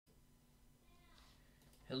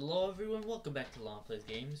Hello everyone, welcome back to Lon Plays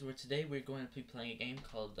Games, where today we're going to be playing a game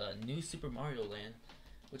called New Super Mario Land,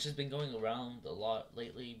 which has been going around a lot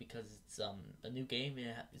lately because it's a new game.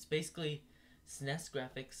 It's basically SNES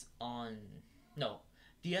graphics on, no,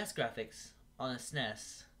 DS graphics on a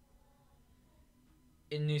SNES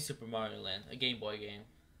in New Super Mario Land, a Game Boy game.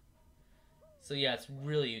 So yeah, it's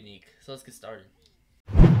really unique. So let's get started.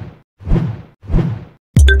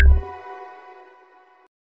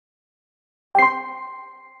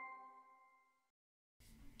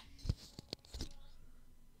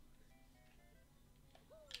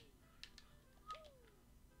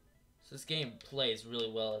 So this game plays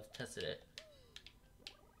really well. I've tested it.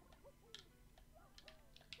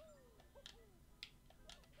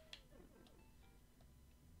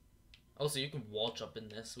 Also, you can wall jump in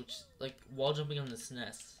this, which like wall jumping on the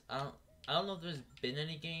SNES. I don't know if there's been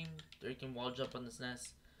any game where you can wall jump on the SNES,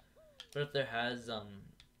 but if there has,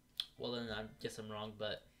 well then I guess I'm wrong.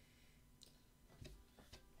 But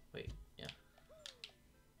wait, yeah.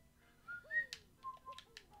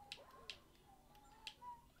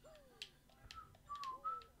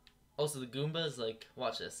 Also, the Goombas, like,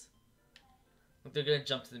 watch this. Like, they're gonna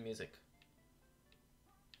jump to the music.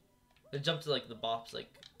 They jump to like the bops,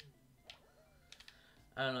 like.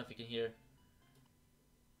 I don't know if you can hear.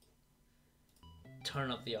 Turn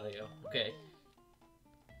up the audio. Okay.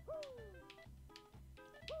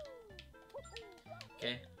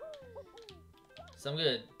 Okay. So I'm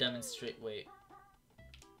gonna demonstrate. Wait.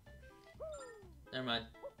 Never mind.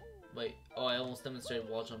 Wait. Oh, I almost demonstrated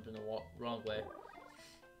wall jump in the wrong way.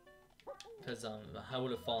 Because I would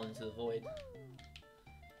have fallen into the void.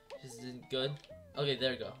 This isn't good. Okay,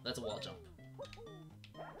 there we go. That's a wall jump.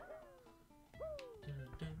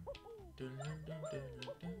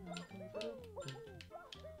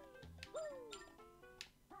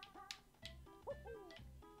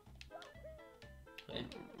 Okay.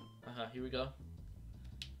 Here we go.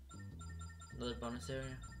 Another bonus area.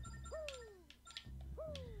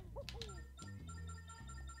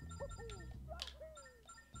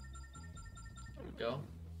 Here we go.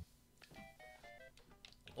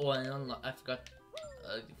 Oh, and I forgot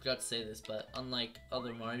to say this, but unlike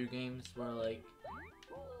other Mario games where like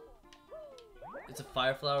it's a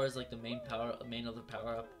fire flower is like the main other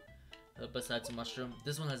power up besides a mushroom,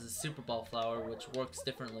 this one has a super ball flower which works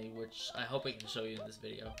differently, which I hope I can show you in this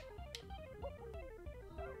video.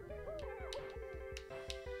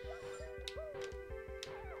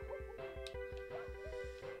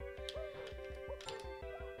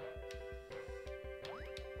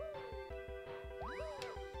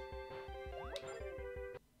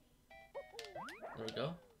 There we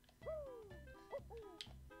go.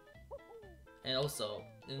 And also,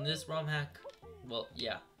 in this ROM hack, well,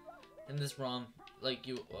 yeah, in this ROM, like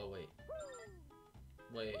you, oh wait,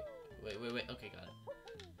 okay, got it.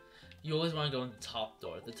 You always want to go in the top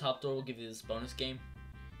door. The top door will give you this bonus game,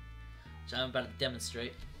 which I'm about to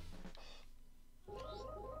demonstrate.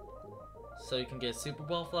 So you can get a Super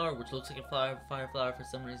Ball flower, which looks like a fire flower for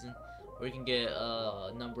some reason, or you can get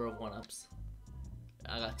a number of 1-ups.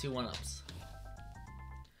 I got 2 1-ups.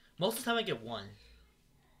 Most of the time I get 1.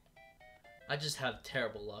 I just have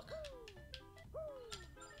terrible luck.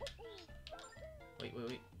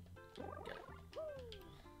 Wait.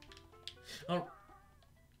 Oh.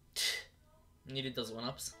 Needed those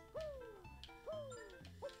 1-ups.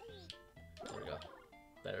 There we go.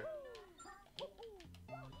 Better.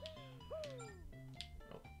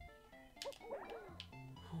 Oh.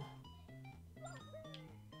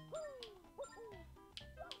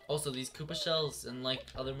 Also, these Koopa shells, and like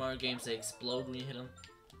other Mario games, they explode when you hit them.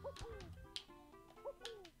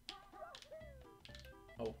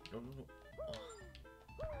 Oh, no.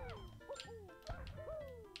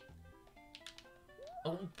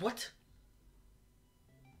 Oh, what?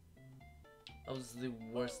 That was the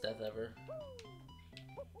worst death ever.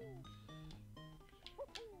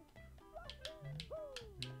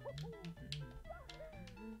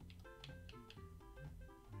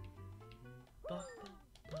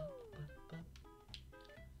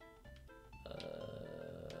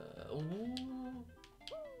 Ooh.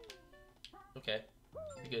 Okay.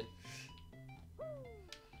 Good.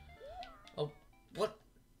 Oh, what?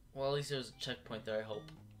 Well, at least there's a checkpoint there, I hope.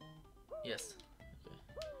 Yes. Okay.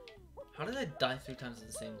 How did I die 3 times at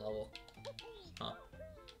the same level? Huh.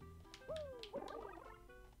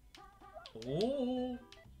 Ooh.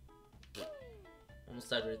 Almost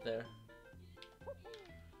died right there.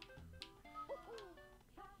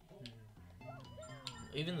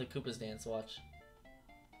 Even the Koopas dance, watch.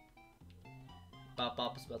 Bop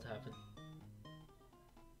bop is about to happen.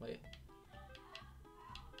 Wait.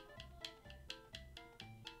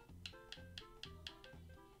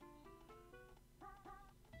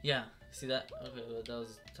 Yeah, see that? Okay, well, that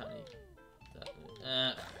was tiny.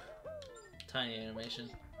 Tiny animation.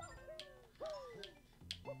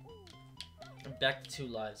 I'm back to 2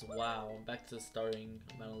 lives. Wow, I'm back to the starting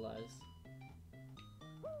amount of lives.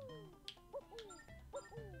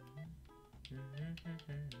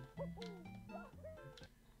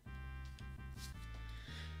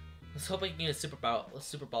 Let's hope I can get a super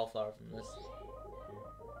ball flower from this.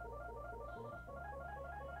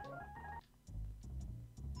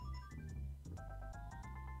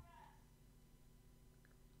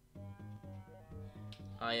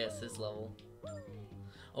 Ah yes, this level.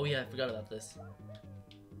 Oh yeah, I forgot about this.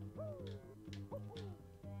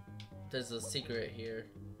 There's a secret here.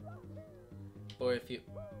 Or if you...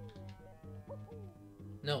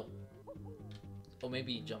 No. Oh,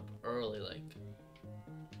 maybe you jump early, like...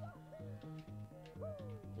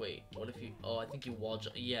 Wait, what if you... Oh, I think you wall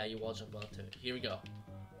jump... Yeah, you wall jump onto it. Here we go.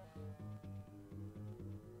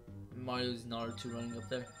 Mario's Naruto running up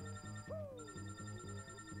there.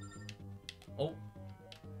 Oh.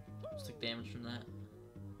 Just took damage from that.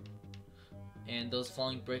 And those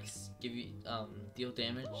falling bricks give you, deal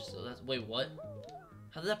damage, so that's... Wait, what?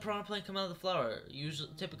 How did that piranha plant come out of the flower? Usually,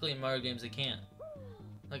 typically in Mario games, it can't.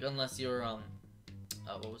 Like, unless you're,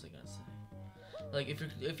 what was I gonna say? Like,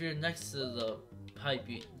 if you're next to the pipe,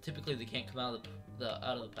 typically they can't come out of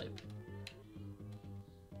the pipe.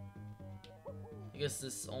 I guess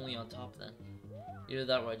this is only on top then. Either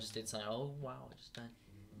that or I just did something. Oh, wow, I just died.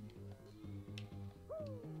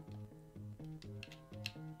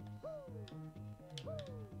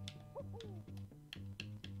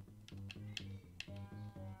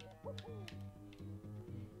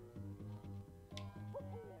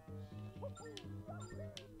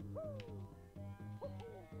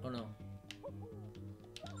 Oh no.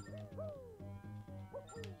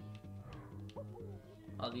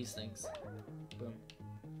 All these things. Boom.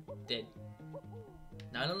 Dead.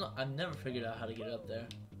 Now I don't know. I've never figured out how to get up there.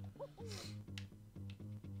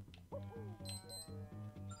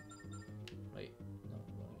 Wait. No, I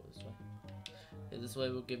wanna go this way. Yeah, this way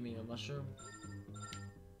will give me a mushroom.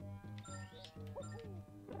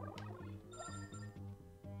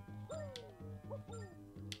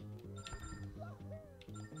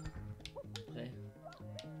 Okay.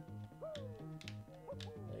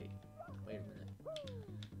 Wait a minute.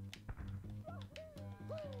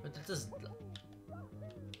 But that doesn't...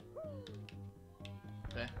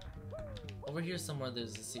 Okay. Over here somewhere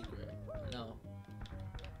there's a secret. No.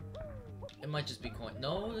 It might just be coin.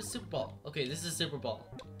 No, it's super ball. Okay, this is super ball.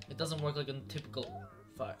 It doesn't work like a typical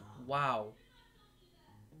fire. Wow.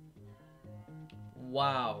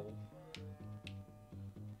 Wow.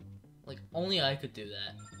 Like, only I could do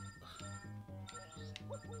that.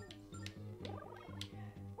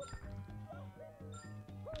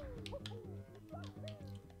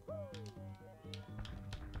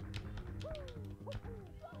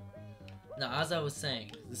 Now, as I was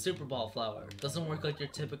saying, the Super Ball flower doesn't work like your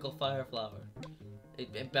typical fire flower.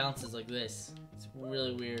 It bounces like this. It's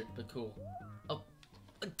really weird, but cool. Oh.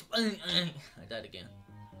 I died again.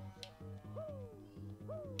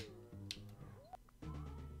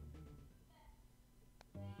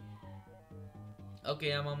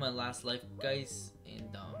 Okay, I'm on my last life, guys, and you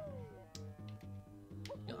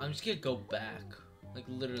know, I'm just gonna go back, like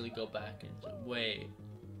literally go back and wait.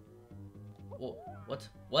 Whoa, what?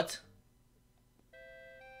 What?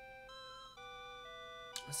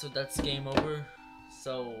 So that's game over.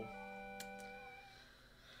 So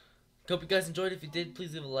hope you guys enjoyed. If you did,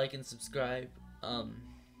 please leave a like and subscribe.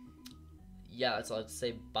 Yeah, that's all I have to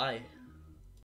say. Bye.